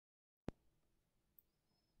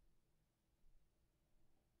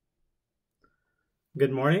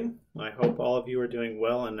Good morning. I hope all of you are doing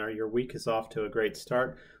well and your week is off to a great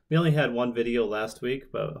start. We only had one video last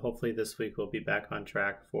week, but hopefully this week we'll be back on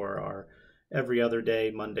track for our every other day,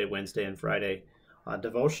 Monday, Wednesday, and Friday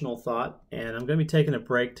devotional thought. And I'm going to be taking a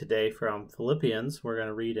break today from Philippians. We're going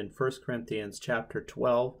to read in 1 Corinthians chapter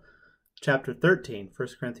 13, 1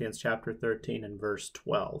 Corinthians chapter 13 and verse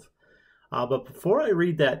 12. But before I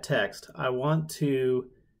read that text, I want to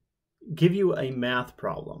give you a math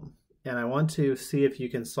problem. And I want to see if you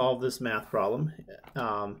can solve this math problem.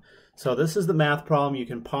 So this is the math problem. You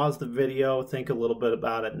can pause the video, think a little bit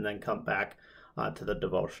about it, and then come back to the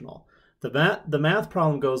devotional. The math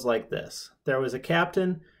problem goes like this. There was a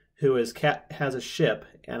captain who has a ship,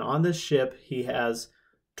 and on this ship he has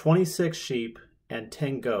 26 sheep and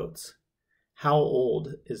 10 goats. How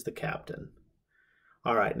old is the captain?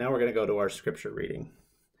 All right, now we're going to go to our scripture reading.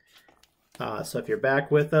 So if you're back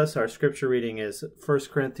with us, our scripture reading is 1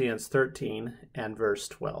 Corinthians 13 and verse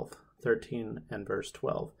 12. 13 and verse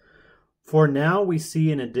 12. For now we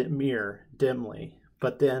see in a mirror dimly,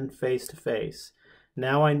 but then face to face.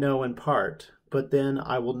 Now I know in part, but then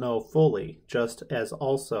I will know fully, just as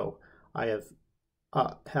also I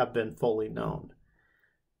have been fully known.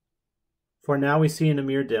 For now we see in a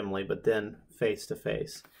mirror dimly, but then face to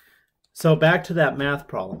face. So back to that math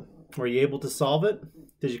problem. Were you able to solve it?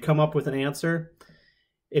 Did you come up with an answer?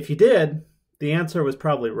 If you did, the answer was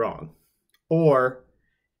probably wrong. Or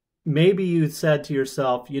maybe you said to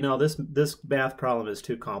yourself, you know, this math problem is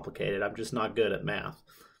too complicated. I'm just not good at math.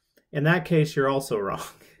 In that case, you're also wrong.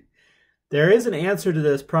 There is an answer to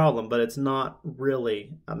this problem, but it's not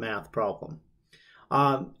really a math problem.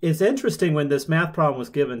 It's interesting when this math problem was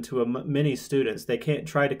given to many students, they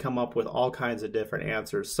tried to come up with all kinds of different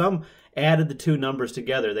answers. Some added the two numbers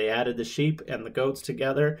together. They added the sheep and the goats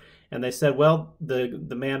together, and they said, well,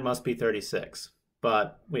 the man must be 36.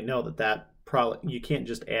 But we know that probably you can't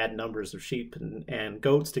just add numbers of sheep and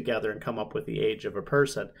goats together and come up with the age of a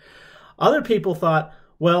person. Other people thought,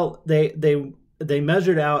 well, they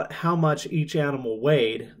measured out how much each animal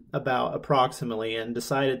weighed, about approximately, and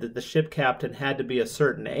decided that the ship captain had to be a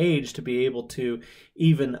certain age to be able to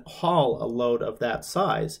even haul a load of that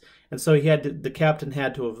size. And so the captain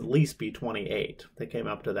had to at least be 28. They came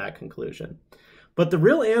up to that conclusion. But the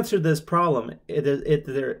real answer to this problem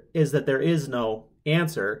is that there is no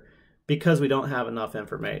answer because we don't have enough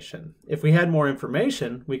information. If we had more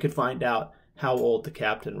information, we could find out how old the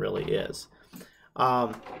captain really is.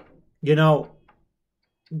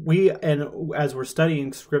 As we're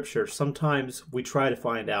studying scripture, sometimes we try to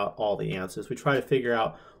find out all the answers. We try to figure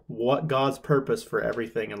out what God's purpose for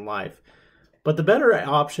everything in life. But the better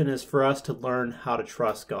option is for us to learn how to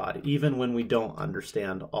trust God, even when we don't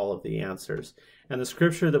understand all of the answers. And the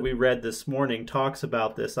scripture that we read this morning talks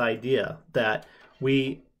about this idea that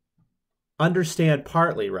we understand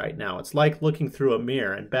partly right now. It's like looking through a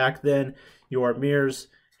mirror. And back then, your mirrors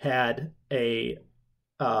had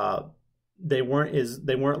they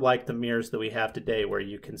weren't like the mirrors that we have today where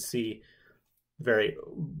you can see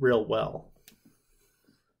real well.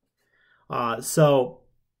 So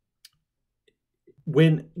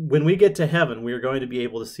when we get to heaven, we are going to be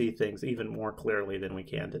able to see things even more clearly than we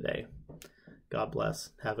can today. God bless.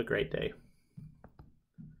 Have a great day.